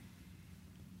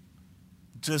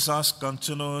Jesus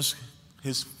continues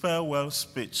his farewell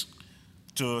speech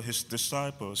to his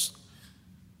disciples.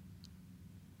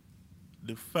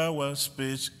 The farewell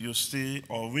speech you see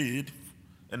or read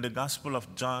in the Gospel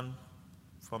of John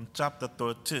from chapter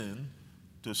 13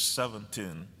 to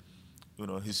 17.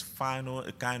 His final,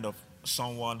 a kind of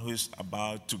someone who is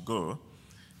about to go.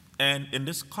 And in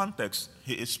this context,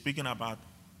 he is speaking about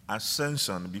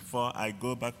ascension. Before I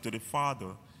go back to the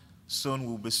Father, soon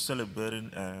we'll be celebrating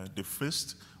the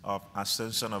feast of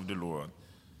ascension of the Lord.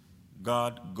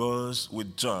 God goes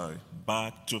with joy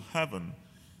back to heaven,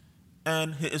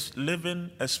 and he is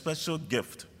leaving a special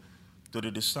gift to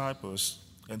the disciples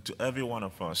and to every one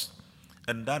of us,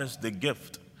 and that is the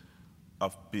gift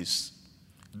of peace.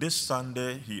 This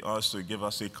Sunday, he also gave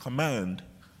us a command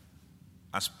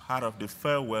as part of the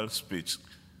farewell speech,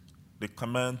 the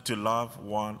command to love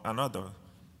one another.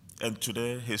 And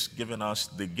today, he's given us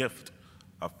the gift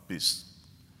of peace.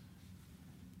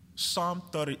 Psalm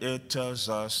 38 tells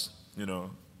us,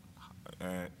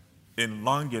 in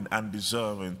longing and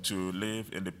deserving to live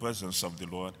in the presence of the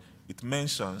Lord, it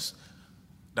mentions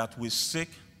that we seek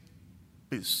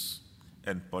peace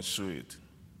and pursue it.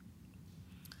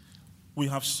 We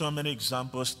have so many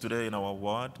examples today in our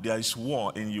world. There is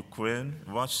war in Ukraine,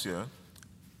 Russia,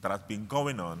 that has been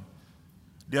going on.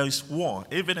 There is war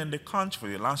even in the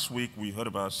country. Last week we heard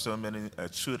about so many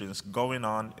shootings going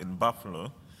on in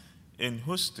Buffalo, in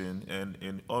Houston, and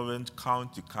in Orange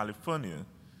County, California.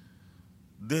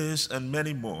 This and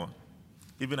many more,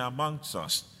 even amongst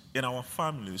us, in our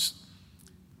families,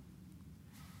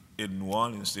 in New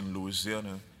Orleans, in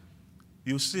Louisiana.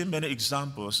 You see many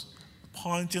examples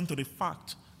pointing to the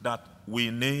fact that we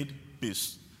need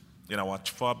peace in our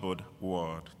troubled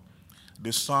world.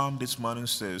 The psalm this morning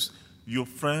says, "Your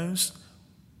friends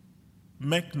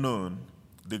make known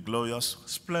the glorious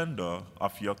splendor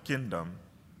of your kingdom."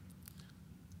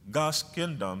 God's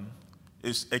kingdom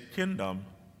is a kingdom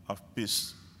of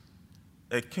peace,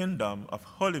 a kingdom of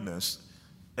holiness,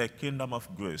 a kingdom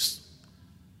of grace.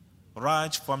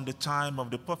 Right from the time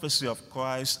of the prophecy of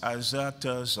Christ, Isaiah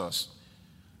tells us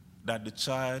that the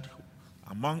child,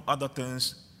 among other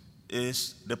things,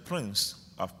 is the Prince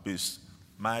of Peace,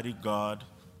 mighty God,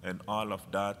 and all of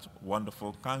that,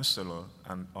 wonderful Counselor,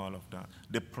 and all of that.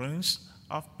 The Prince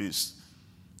of Peace.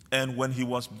 And when he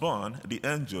was born, the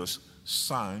angels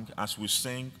sang, as we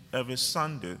sing every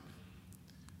Sunday,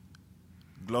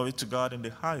 "Glory to God in the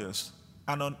highest,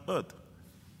 and on earth,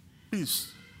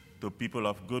 peace to people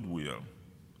of good will."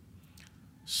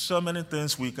 So many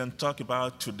things we can talk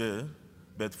about today,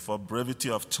 but for brevity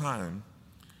of time,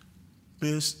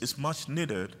 peace is much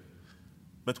needed.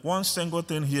 But one single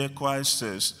thing here, Christ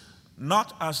says,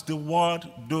 "Not as the world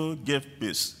do give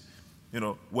peace."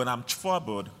 When I'm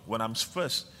troubled, when I'm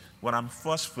stressed, when I'm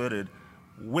frustrated,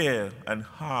 where and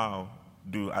how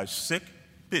do I seek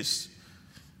peace?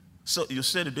 So you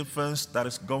see the difference that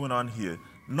is going on here.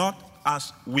 Not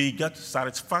as we get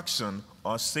satisfaction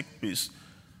or seek peace,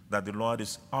 that the Lord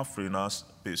is offering us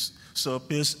peace. So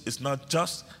peace is not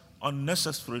just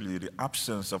unnecessarily the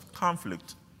absence of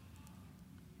conflict.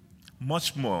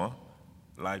 Much more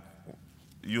like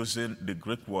using the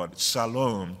Greek word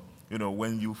shalom,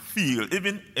 when you feel,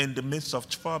 even in the midst of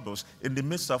troubles, in the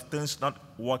midst of things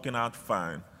not working out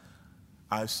fine,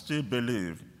 I still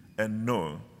believe and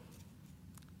know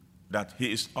that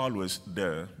he is always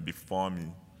there before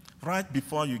me. Right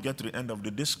before you get to the end of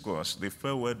the discourse, the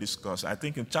farewell discourse, I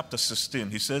think in chapter 16,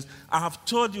 he says, "I have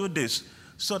told you this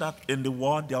so that in the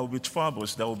world there will be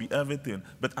troubles, there will be everything.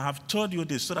 But I have told you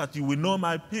this so that you will know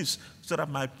my peace, so that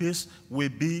my peace will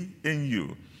be in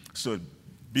you. So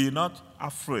be not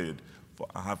afraid, for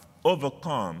I have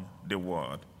overcome the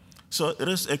world." So it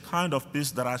is a kind of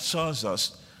peace that assures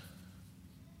us,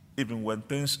 even when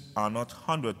things are not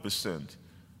 100%,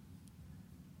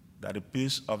 that the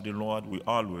peace of the Lord will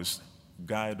always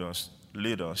guide us,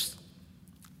 lead us.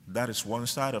 That is one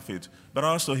side of it. But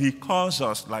also he calls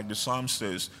us, like the psalm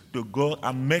says, to go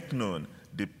and make known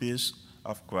the peace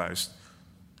of Christ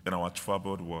in our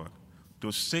troubled world.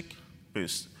 To seek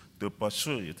peace, to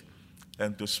pursue it,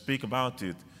 and to speak about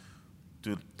it,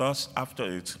 to thirst after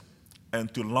it,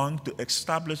 and to long to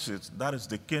establish it. That is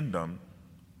the kingdom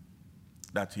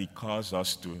that he calls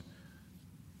us to.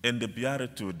 In the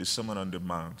Beatitude, the Sermon on the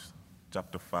Mount,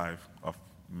 chapter 5 of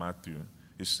Matthew,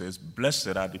 it says,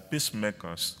 "Blessed are the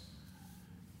peacemakers,"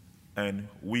 and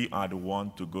we are the one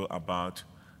to go about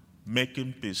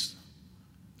making peace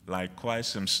like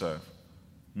Christ himself,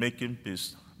 making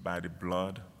peace by the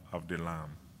blood of the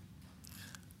Lamb.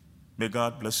 May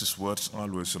God bless his words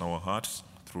always in our hearts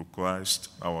through Christ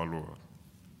our Lord.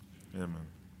 Amen.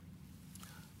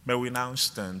 May we now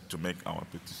stand to make our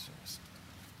petitions.